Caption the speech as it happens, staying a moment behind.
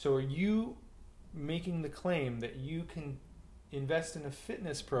So are you making the claim that you can invest in a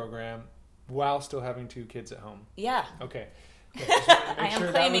fitness program while still having 2 kids at home? Yeah. Okay. Just wanted to make I am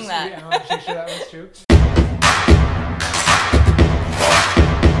sure claiming that. I want to make sure that was true.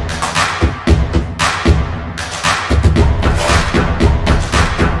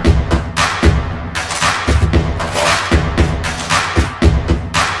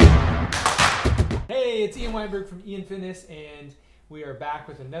 Hey, it's Ian Weinberg from IanFitness, and we are back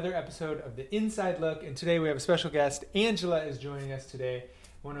with another episode of The Inside Look. And today we have a special guest. Angela is joining us today,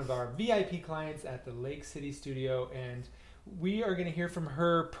 one of our VIP clients at the Lake City studio, and we are going to hear from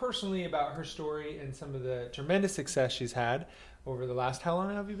her personally about her story and some of the tremendous success she's had over the last, how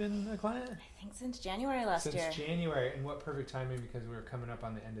long have you been a client? I think since January last year. Since January, and what perfect timing because we're coming up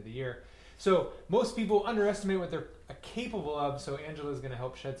on the end of the year. So most people underestimate what they're capable of, so Angela is going to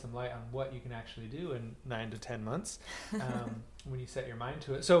help shed some light on what you can actually do in 9 to 10 months when you set your mind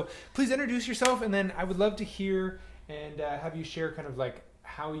to it. So please introduce yourself, and then I would love to hear and have you share kind of like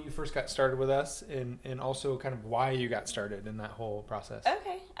how you first got started with us and also kind of why you got started in that whole process.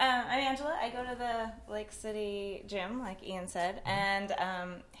 Okay. I'm Angela. I go to the Lake City gym, like Ian said, and I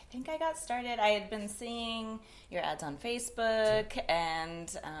think I got started. I had been seeing your ads on Facebook,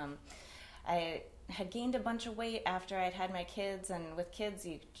 and I had gained a bunch of weight after I'd had my kids, and with kids,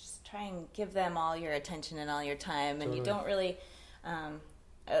 you just try and give them all your attention and all your time, and you don't really,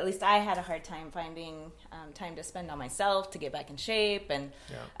 at least I had a hard time finding time to spend on myself to get back in shape, and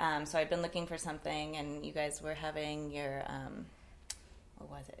so I'd been looking for something, and you guys were having your, what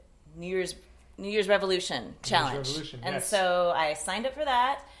was it, New Year's Revolution challenge, and so I signed up for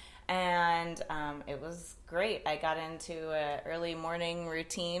that, and it was great. I got into an early morning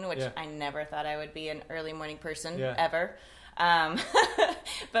routine, which I never thought I would be an early morning person ever.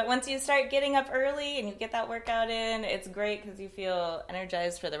 But once you start getting up early and you get that workout in, it's great because you feel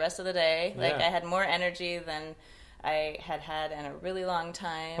energized for the rest of the day. Like I had more energy than I had in a really long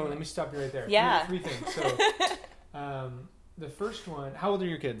time. Oh, let me stop you right there. Yeah. Three things. So the first one, how old are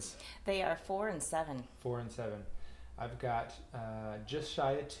your kids? They are 4 and 7. 4 and 7. I've got just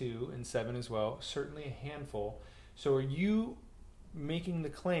shy of 2 and 7 as well, certainly a handful. So are you making the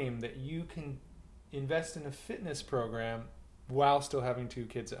claim that you can invest in a fitness program while still having 2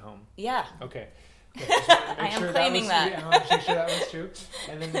 kids at home? Yeah. Okay. Just wanted to make I am sure claiming that. I want to make sure that was true.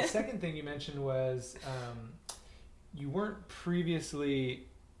 And then the second thing you mentioned was you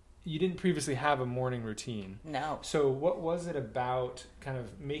didn't previously have a morning routine. No. So what was it about kind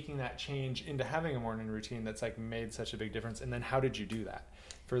of making that change into having a morning routine that's like made such a big difference? And then how did you do that?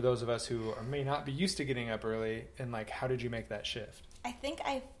 For those of us who may not be used to getting up early, and like, how did you make that shift? I think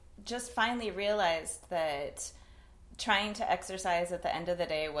I just finally realized that trying to exercise at the end of the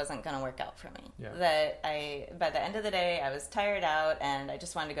day wasn't going to work out for me. Yeah. That by the end of the day, I was tired out and I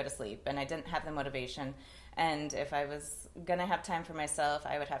just wanted to go to sleep, and I didn't have the motivation. And if I was going to have time for myself,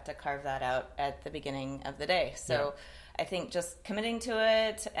 I would have to carve that out at the beginning of the day. So I think just committing to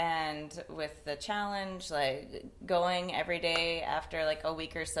it, and with the challenge, like going every day after like a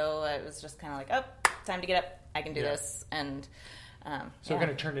week or so, it was just kind of like, oh, time to get up. I can do this. And so it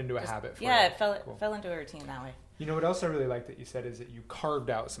kind of turned into a habit for you. Yeah, it fell into a routine that way. You know what else I really like that you said is that you carved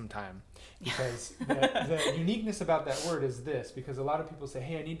out some time, because the uniqueness about that word is this, because a lot of people say,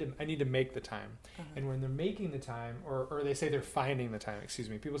 hey, I need to make the time. And when they're making the time, or they say they're finding the time,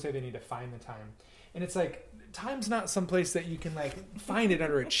 people say they need to find the time. And it's like, time's not someplace that you can like find it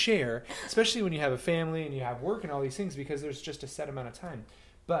under a chair, especially when you have a family and you have work and all these things, because there's just a set amount of time.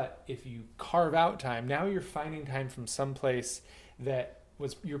 But if you carve out time, now you're finding time from someplace that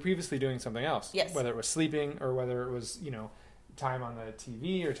you're previously doing something else. Yes. Whether it was sleeping or whether it was, time on the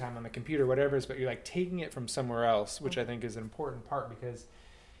TV or time on the computer, whatever it is, but you're like taking it from somewhere else, which I think is an important part, because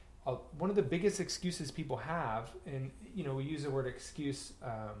one of the biggest excuses people have, and, we use the word excuse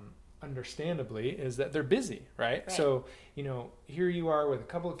understandably, is that they're busy, right? So, here you are with a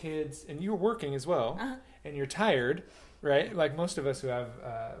couple of kids and you're working as well, and you're tired, right? Like most of us who have,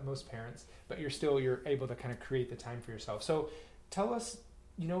 most parents, but you're able to kind of create the time for yourself. So tell us,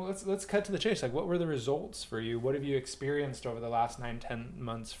 let's cut to the chase. Like, what were the results for you? What have you experienced over the last 9-10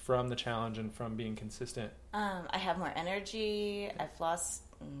 months from the challenge and from being consistent? I have more energy. I've lost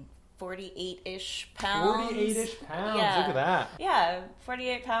 48-ish pounds. 48-ish pounds. Yeah. Look at that. Yeah,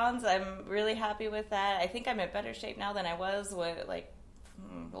 48 pounds. I'm really happy with that. I think I'm in better shape now than I was with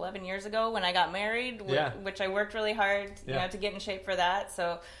 11 years ago when I got married, which I worked really hard, to get in shape for that.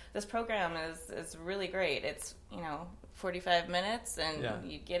 So this program is really great. It's, 45 minutes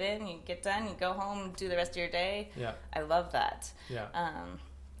and you get in, you get done, you go home, do the rest of your day. Yeah. I love that. Yeah.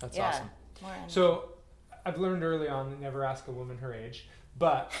 That's awesome. More energy. So I've learned early on, never ask a woman her age,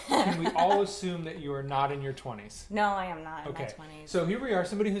 But can we all assume that you are not in your 20s? No, I am not in my Okay. 20s. So here we are,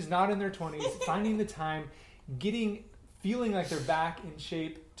 somebody who's not in their 20s, finding the time, feeling like they're back in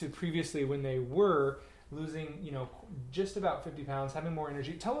shape to previously when they were losing, just about 50 pounds, having more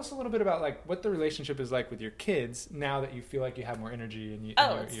energy. Tell us a little bit about like what the relationship is like with your kids now that you feel like you have more energy and you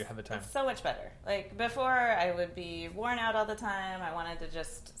have the time. It's so much better. Like before, I would be worn out all the time. I wanted to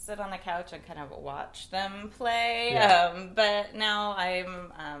just sit on the couch and kind of watch them play. Yeah. But now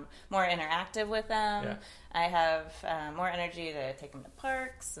I'm more interactive with them. Yeah. I have more energy to take them to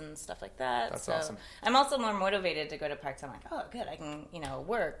parks and stuff like that. That's so awesome. I'm also more motivated to go to parks. I'm like, oh, good. I can,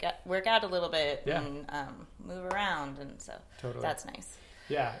 work out a little bit and move around. And so that's nice.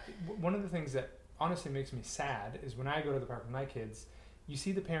 Yeah. One of the things that honestly makes me sad is when I go to the park with my kids, you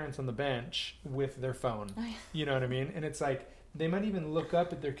see the parents on the bench with their phone. Oh, yeah. You know what I mean? And it's like, they might even look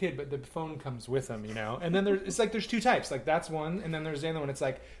up at their kid, but the phone comes with them, And then there's two types. Like that's one, and then there's the other one. It's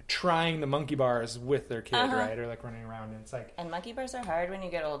like trying the monkey bars with their kid, right? Or like running around, and it's like. And monkey bars are hard when you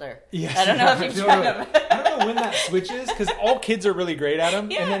get older. Yes, I don't know if you've tried them. I don't know when that switches because all kids are really great at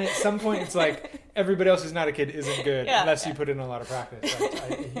them, and then at some point it's like everybody else who's not a kid isn't good unless you put in a lot of practice.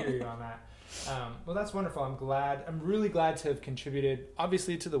 I hear you on that. Well, that's wonderful. I'm really glad to have contributed,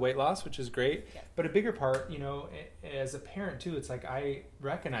 obviously, to the weight loss, which is great. Yeah. But a bigger part, as a parent too, it's like I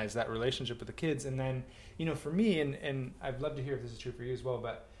recognize that relationship with the kids. And then, for me, and I'd love to hear if this is true for you as well,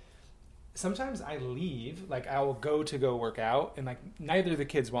 but sometimes I leave, like I will go work out, and like neither of the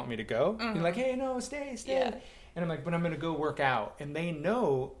kids want me to go. Mm-hmm. You're like, hey, no, stay. Yeah. And I'm like, but I'm going to go work out. And they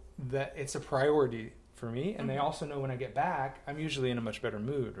know that it's a priority for me, and they also know when I get back, I'm usually in a much better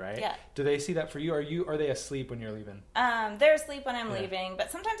mood, right? Yeah. Do they see that for you? Are they asleep when you're leaving? They're asleep when I'm leaving,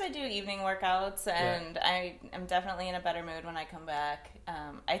 but sometimes I do evening workouts, and I am definitely in a better mood when I come back.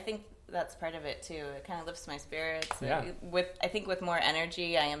 I think that's part of it too. It kind of lifts my spirits. Yeah. I think with more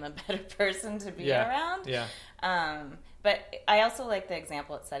energy, I am a better person to be around. Yeah. But I also like the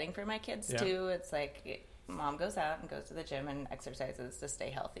example it's setting for my kids too. It's like mom goes out and goes to the gym and exercises to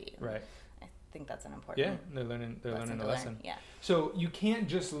stay healthy. Right. I think that's an important. Yeah, they're learning a lesson. Yeah. So you can't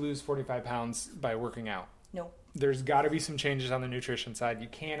just lose 45 pounds by working out. No. There's got to be some changes on the nutrition side. You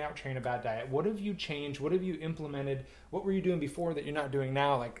can't out-train a bad diet. What have you changed? What have you implemented? What were you doing before that you're not doing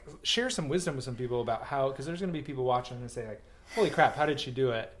now? Like, share some wisdom with some people about how, because there's going to be people watching and say like, "Holy crap, how did she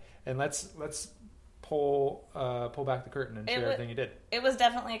do it?" And let's pull back the curtain and share everything you did. It was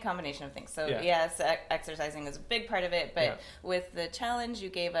definitely a combination of things. So yes, exercising is a big part of it, but with the challenge, you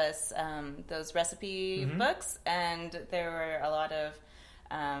gave us those recipe books, and there were a lot of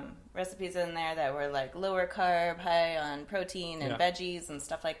recipes in there that were like lower carb, high on protein and veggies and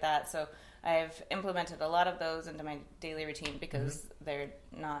stuff like that. So I've implemented a lot of those into my daily routine because they're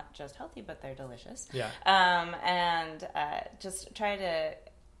not just healthy, but they're delicious. Yeah. And just try to,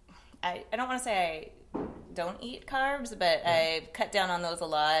 I don't want to say I don't eat carbs, but I've cut down on those a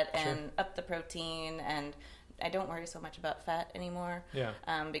lot and up the protein, and I don't worry so much about fat anymore. Yeah.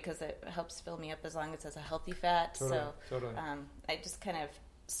 Because it helps fill me up as long as it's a healthy fat. Totally. I just kind of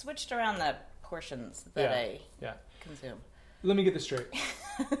switched around the portions that I consume. Let me get this straight.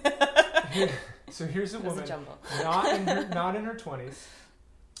 So here's a woman not in her 20s,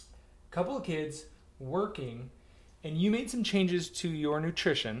 couple of kids, working, and you made some changes to your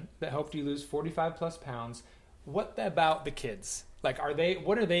nutrition that helped you lose 45 plus pounds. What about the kids? Like,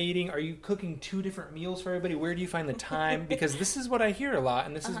 what are they eating? Are you cooking 2 different meals for everybody? Where do you find the time? Because this is what I hear a lot,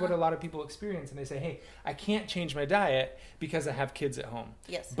 and this is what a lot of people experience. And they say, hey, I can't change my diet because I have kids at home.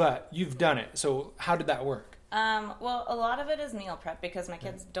 Yes. But you've done it. So how did that work? Well, a lot of it is meal prep because my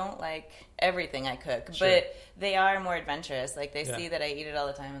kids don't like everything I cook, but they are more adventurous. Like they see that I eat it all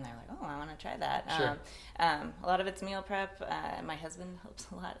the time and they're like, oh, I want to try that. Sure. A lot of it's meal prep. My husband helps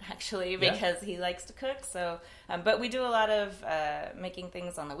a lot actually because he likes to cook. So, but we do a lot of making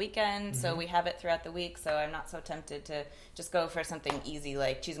things on the weekend. So we have it throughout the week. So I'm not so tempted to just go for something easy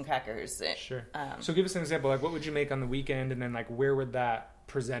like cheese and crackers. Sure. So give us an example. Like what would you make on the weekend, and then like where would that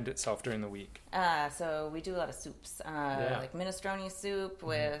present itself during the week? So we do a lot of soups, like minestrone soup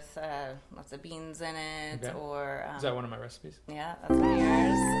with lots of beans in it. Okay. Or is that one of my recipes? Yeah, that's one of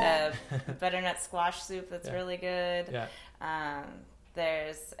yours. Butternut squash soup that's really good. Yeah.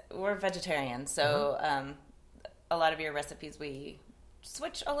 We're vegetarian, so a lot of your recipes we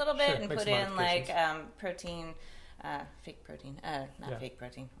switch a little bit and put in like protein. Fake protein. Not fake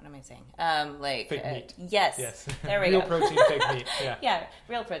protein. What am I saying? Like fake meat. Yes. There we go. Real protein, fake meat. Yeah. Yeah,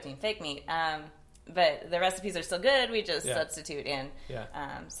 real protein, fake meat. But the recipes are still good. We just substitute in. Yeah.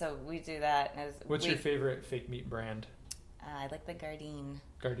 So we do that. What's your favorite fake meat brand? I like the Gardein.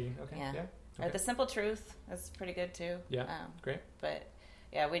 Gardein. Okay. Yeah. Or the Simple Truth is pretty good too. Yeah. Great. But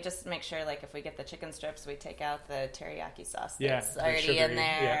Yeah, we just make sure, like, if we get the chicken strips, we take out the teriyaki sauce Yeah, that's the already sugary, in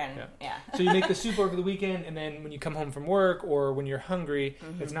there. So you make the soup over the weekend, and then when you come home from work or when you're hungry,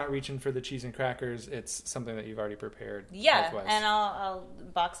 it's not reaching for the cheese and crackers. It's something that you've already prepared. Yeah, health-wise. and I'll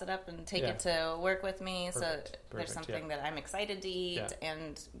box it up and take it to work with me. Perfect. So there's something that I'm excited to eat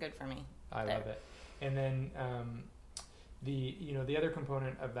and good for me. I love it. And then the other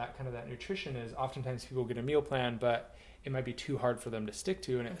component of that kind of that nutrition is oftentimes people get a meal plan, but it might be too hard for them to stick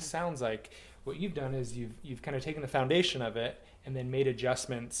to. And it sounds like what you've done is you've kind of taken the foundation of it and then made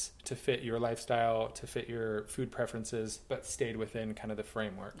adjustments to fit your lifestyle, to fit your food preferences, but stayed within kind of the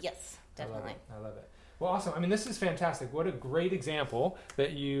framework. Yes, definitely. I love it. Well, awesome. I mean, this is fantastic. What a great example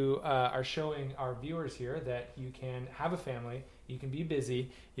that you are showing our viewers here, that you can have a family, you can be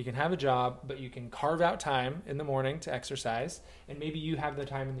busy, you can have a job, but you can carve out time in the morning to exercise, and maybe you have the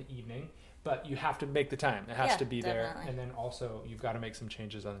time in the evening, but you have to make the time. It has to be there. And then also you've got to make some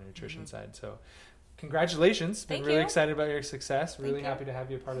changes on the nutrition side. So congratulations. Been really excited about your success. Really happy to have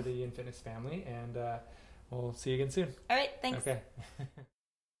you a part of the IanFitness family, and we'll see you again soon. All right. Thanks. Okay.